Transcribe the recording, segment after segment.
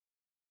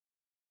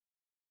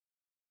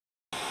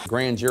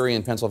grand jury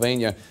in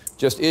Pennsylvania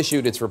just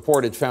issued its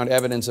report. It found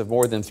evidence of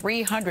more than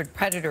 300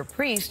 predator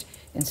priests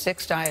in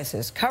 6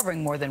 dioceses,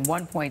 covering more than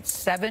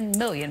 1.7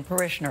 million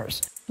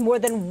parishioners. More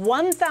than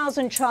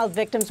 1,000 child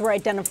victims were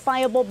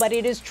identifiable, but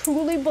it is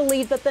truly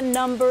believed that the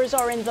numbers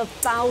are in the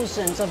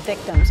thousands of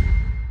victims.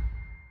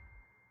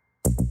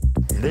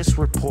 This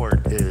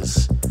report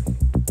is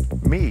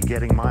me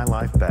getting my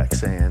life back,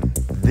 saying,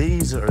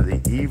 these are the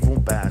evil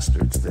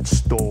bastards that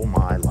stole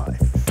my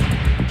life.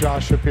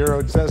 Josh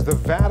Shapiro says the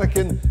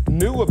Vatican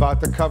knew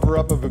about the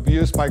cover-up of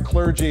abuse by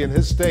clergy in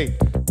his state.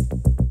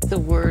 The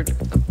word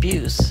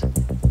abuse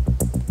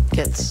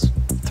gets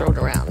thrown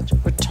around.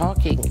 We're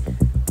talking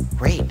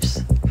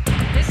rapes.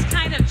 This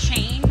kind of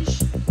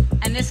change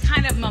and this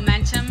kind of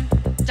momentum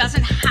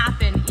doesn't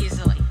happen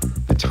easily.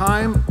 The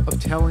time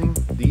of telling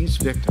these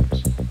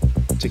victims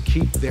to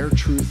keep their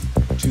truth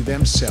to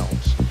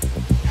themselves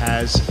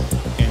has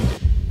ended.